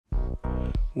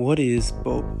What is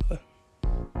boba?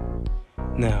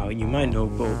 Now, you might know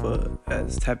boba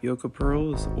as tapioca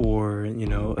pearls or,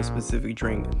 a specific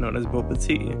drink known as boba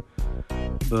tea.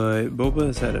 But boba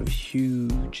has had a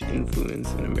huge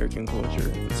influence in American culture,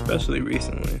 especially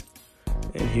recently.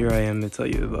 And here I am to tell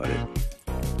you about it.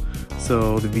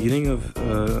 So, the beginning of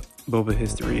boba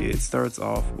history, it starts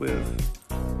off with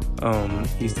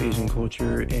East Asian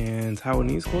culture and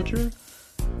Taiwanese culture.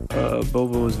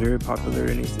 Boba was very popular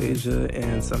in East Asia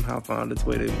and somehow found its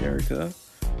way to America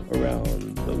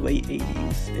around the late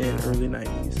 80s and early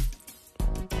 90s.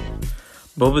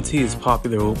 Boba tea is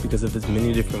popular because of its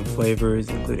many different flavors,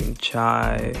 including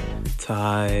chai,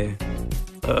 Thai,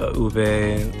 ube.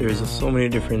 There's so many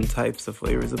different types of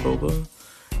flavors of boba,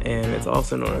 and it's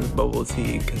also known as bubble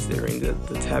tea, considering that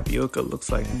the tapioca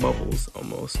looks like bubbles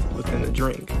almost within the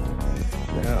drink.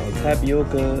 Now,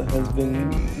 tapioca has been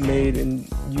made and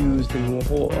used in a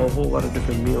whole lot of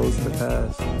different meals in the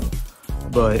past,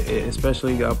 but it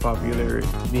especially got popular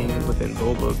being within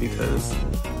boba because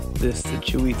the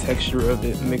chewy texture of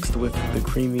it mixed with the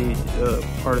creamy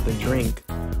part of the drink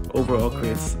overall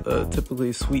creates a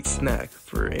typically sweet snack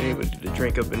for anybody to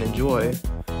drink up and enjoy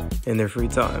in their free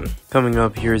time. Coming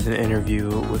up, here's an interview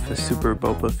with a super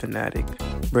boba fanatic,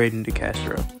 Braden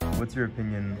DeCastro. What's your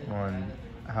opinion on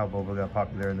how boba got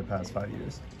popular in the past 5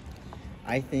 years?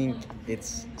 I think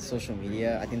it's social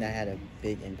media. I think that had a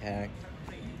big impact.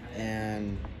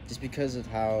 And just because of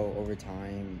how over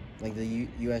time, like the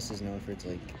U.S. is known for its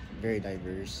very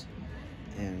diverse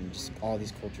and just all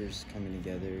these cultures coming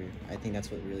together. I think that's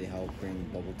what really helped bring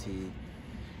bubble tea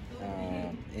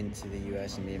into the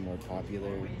U.S. and made it more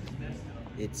popular.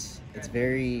 It's like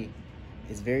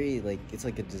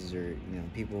a dessert.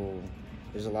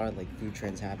 There's a lot of food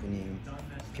trends happening.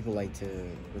 People like to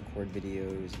record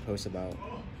videos, post about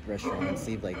restaurants,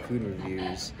 leave food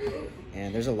reviews,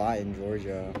 and there's a lot in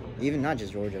Georgia, even not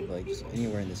just Georgia, but just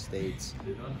anywhere in the States.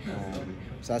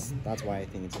 So that's why I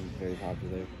think it's very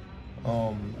popular.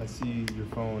 I see your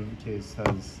phone case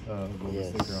has a boba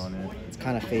sticker on it. It's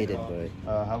kind of faded, but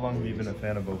how long have you been a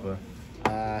fan of boba?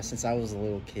 Since I was a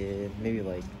little kid, maybe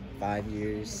 5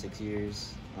 years, 6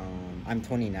 years. I'm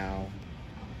 20 now.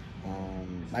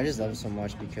 I just love it so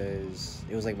much because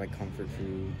it was my comfort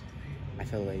food. I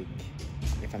feel like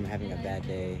if I'm having a bad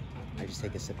day, I just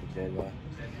take a sip of boba.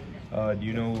 Do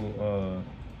you know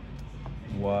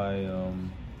why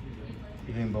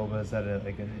you think boba has had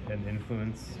an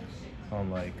influence on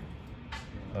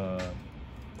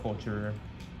culture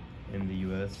in the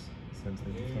U.S. since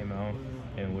it came out,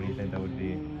 and what do you think that would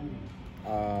be?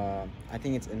 I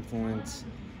think its influence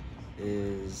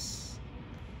is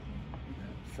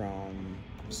from,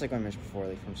 just like I mentioned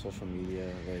before, from social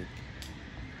media,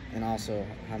 and also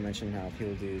I mentioned how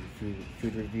people do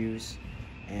food reviews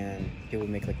and people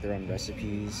make their own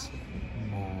recipes.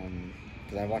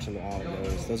 Because I watch a lot of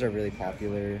those. Those are really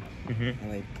popular. Mm-hmm.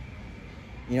 And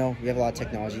we have a lot of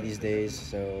technology these days,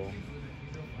 so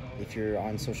if you're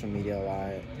on social media a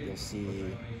lot, you'll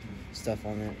see stuff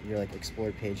on your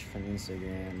explore page from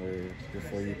Instagram or your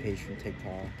For You page from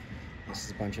TikTok. It's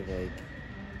just a bunch of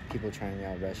people trying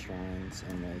out restaurants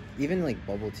and even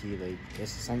bubble tea.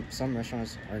 Some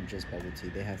restaurants aren't just bubble tea;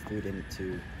 they have food in it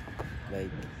too.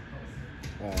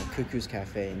 Cuckoo's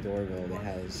Cafe in Dorville that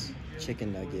has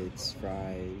chicken nuggets,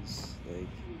 fries,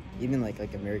 even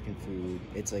American food.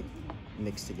 It's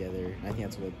mixed together. And I think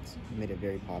that's what made it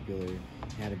very popular and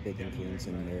had a big influence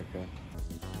in America.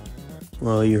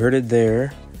 Well, you heard it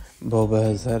there. Boba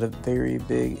has had a very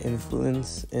big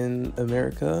influence in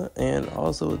America, and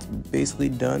also it's basically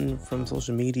done from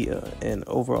social media and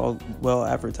overall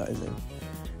advertising.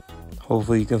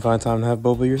 Hopefully you can find time to have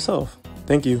boba yourself.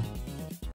 Thank you.